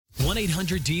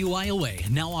1-800-DUI-OA,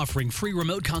 now offering free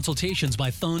remote consultations by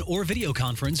phone or video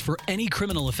conference for any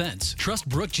criminal offense. Trust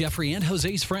Brooke, Jeffrey, and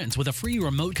Jose's friends with a free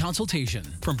remote consultation.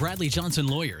 From Bradley Johnson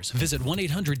Lawyers, visit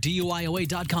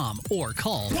 1-800-DUIOA.com or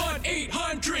call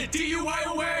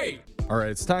 1-800-DUIOA. All right,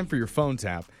 it's time for your phone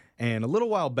tap. And a little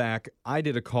while back, I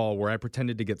did a call where I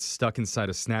pretended to get stuck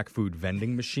inside a snack food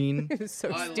vending machine. It was so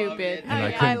I loved stupid. it. And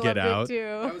I couldn't get out. It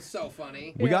too. That was so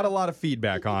funny. We got a lot of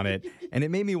feedback on it, and it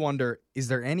made me wonder, is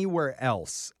there anywhere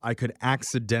else I could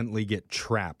accidentally get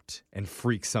trapped and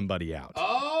freak somebody out?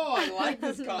 Oh, I like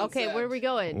this concept. Okay, where are we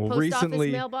going? Well, Post recently-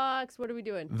 office, mailbox? What are we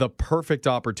doing? The perfect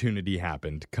opportunity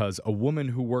happened because a woman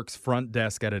who works front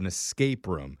desk at an escape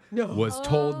room was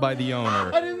told by the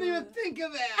owner. I didn't even think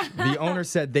of that. The owner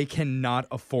said they cannot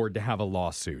afford to have a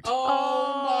lawsuit.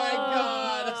 Oh my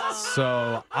God.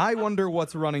 So I wonder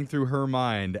what's running through her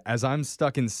mind as I'm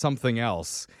stuck in something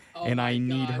else and I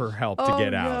need her help to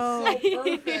get out. So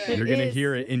perfect. You're going to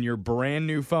hear it in your brand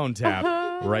new phone tap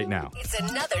right now. It's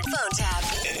another phone tap.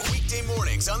 Weekday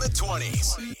mornings on the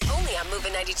 20s. Only on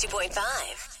Moving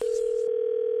 92.5.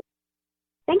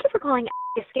 Thank you for calling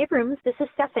Escape Rooms. This is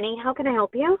Stephanie. How can I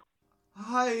help you?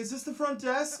 Hi, is this the front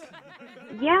desk?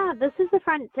 Yeah, this is the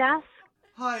front desk.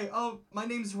 Hi, my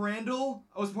name's Randall.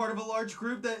 I was part of a large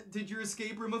group that did your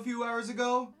escape room a few hours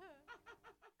ago.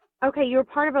 Okay, you're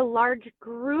part of a large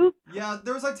group? Yeah,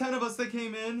 there was like 10 of us that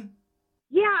came in.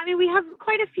 Yeah, I mean, we have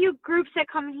quite a few groups that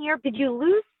come here. Did you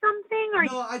lose something? Or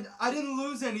No, I didn't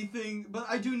lose anything, but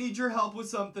I do need your help with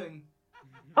something.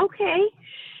 Okay,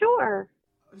 sure.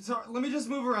 Sorry, let me just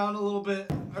move around a little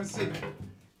bit. I see.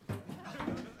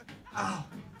 Ow.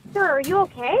 Sir, are you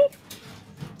okay?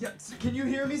 Yeah, can you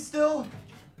hear me still?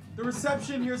 The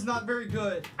reception here is not very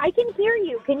good. I can hear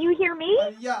you. Can you hear me?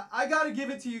 Yeah, I gotta give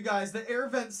it to you guys. The air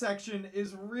vent section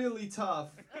is really tough.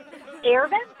 Air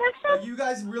vent section? You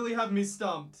guys really have me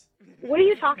stumped. What are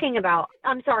you talking about?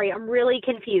 I'm sorry, I'm really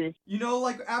confused. You know,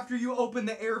 like after you open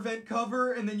the air vent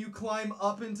cover and then you climb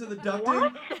up into the ducting,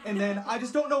 What? and then I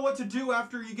just don't know what to do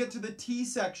after you get to the T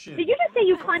section. Did you just say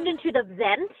you climbed into the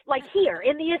vent? Like here,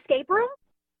 in the escape room?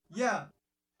 Yeah.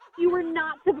 You were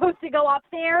not supposed to go up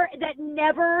there. That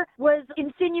never was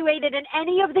insinuated in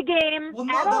any of the games Well,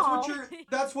 no, at all.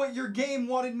 that's what your game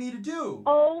wanted me to do.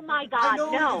 Oh my God,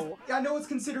 no. I know it's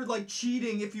considered like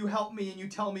cheating if you help me and you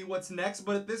tell me what's next,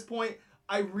 but at this point,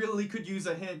 I really could use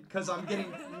a hint because I'm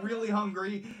getting really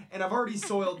hungry and I've already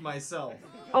soiled myself.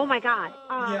 Oh my God.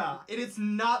 Yeah, it's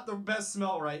not the best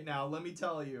smell right now, let me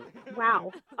tell you.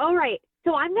 Wow. All right.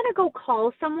 So I'm going to go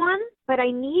call someone, but I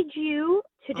need you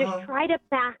to just try to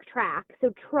backtrack.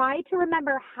 So try to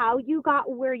remember how you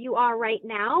got where you are right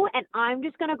now, and I'm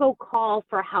just going to go call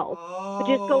for help. So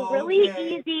just go really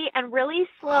easy and really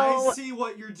slow. I see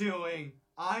what you're doing.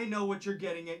 I know what you're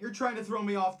getting at. You're trying to throw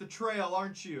me off the trail,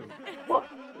 aren't you? What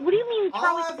do you mean I'll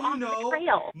throwing have off you know, the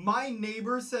trail? my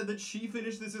neighbor said that she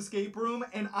finished this escape room,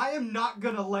 and I am not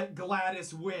gonna let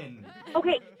Gladys win.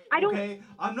 Okay, I don't... Okay?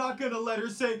 I'm not gonna let her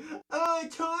say, oh, I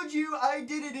told you I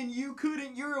did it and you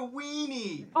couldn't, you're a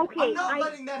weenie. Okay, I'm not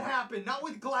letting that happen, not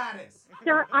with Gladys.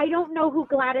 Sir, I don't know who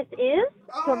Gladys is,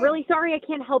 so I'm really sorry I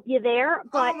can't help you there,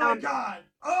 but... Oh my God!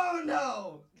 Oh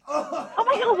no! Oh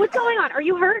my God, what's going on? Are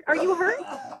you hurt? Are you hurt?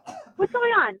 What's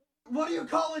going on? What do you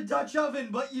call a Dutch oven,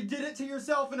 but you did it to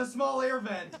yourself in a small air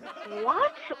vent?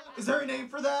 What? Is there a name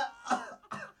for that?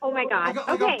 Oh my God. Like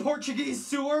Okay. a Portuguese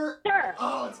sewer? Sir.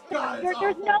 Oh, it's God.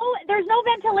 There's no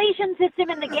ventilation system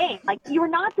in the game. Like, you're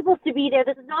not supposed to be there.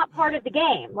 This is not part of the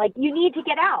game. Like, you need to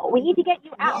get out. We need to get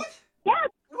you out. What? Yes.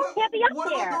 You can't be up What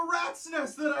there. about the rat's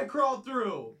nest that I crawled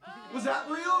through? Was that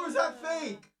real or was that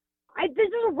fake? This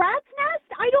is a rat's nest?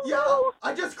 I don't know.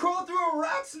 I just crawled through a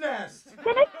rat's nest.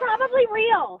 Then it's probably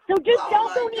real. So just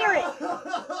don't go near it.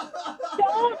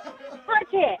 Don't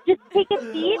touch it. Just take a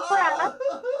deep breath.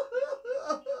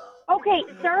 Okay,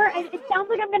 sir, it sounds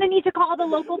like I'm going to need to call the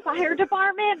local fire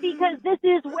department because this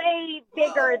is way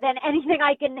bigger than anything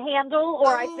I can handle.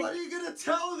 Or What are you going to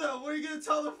tell them? What are you going to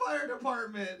tell the fire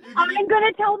department? I'm going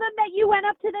to tell them that you went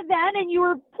up to the vent and you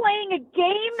were playing a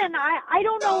game, and I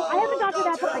don't know. I haven't got to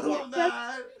that part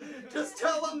yet. Just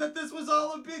tell them that this was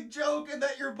all a big joke and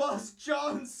that your boss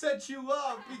John set you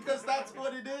up because that's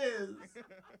what it is.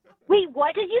 Wait,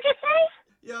 what did you just say?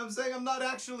 Yeah, I'm saying I'm not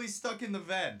actually stuck in the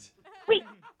vent. Wait.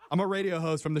 I'm a radio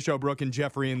host from the show Brooke and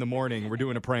Jeffrey in the Morning. We're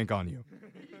doing a prank on you.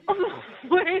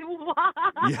 Wait, what?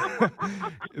 Yeah.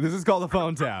 This is called a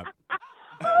phone tap. Oh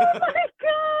my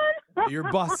God. Your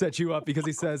boss set you up because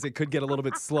he says it could get a little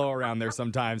bit slow around there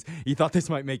sometimes. He thought this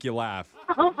might make you laugh.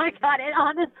 Oh my God, it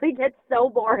honestly gets so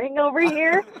boring over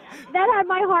here. That had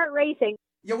my heart racing.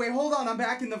 Yeah, wait, hold on. I'm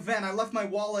back in the vent. I left my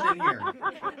wallet in here.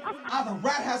 The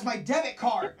rat has my debit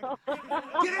card.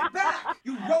 Get it back,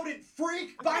 you rodent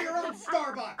freak. Buy your own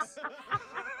Starbucks.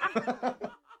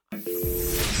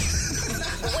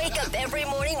 Wake up every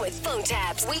morning with phone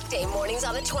taps. Weekday mornings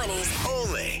on the 20s.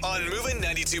 Only on Moving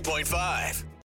 92.5.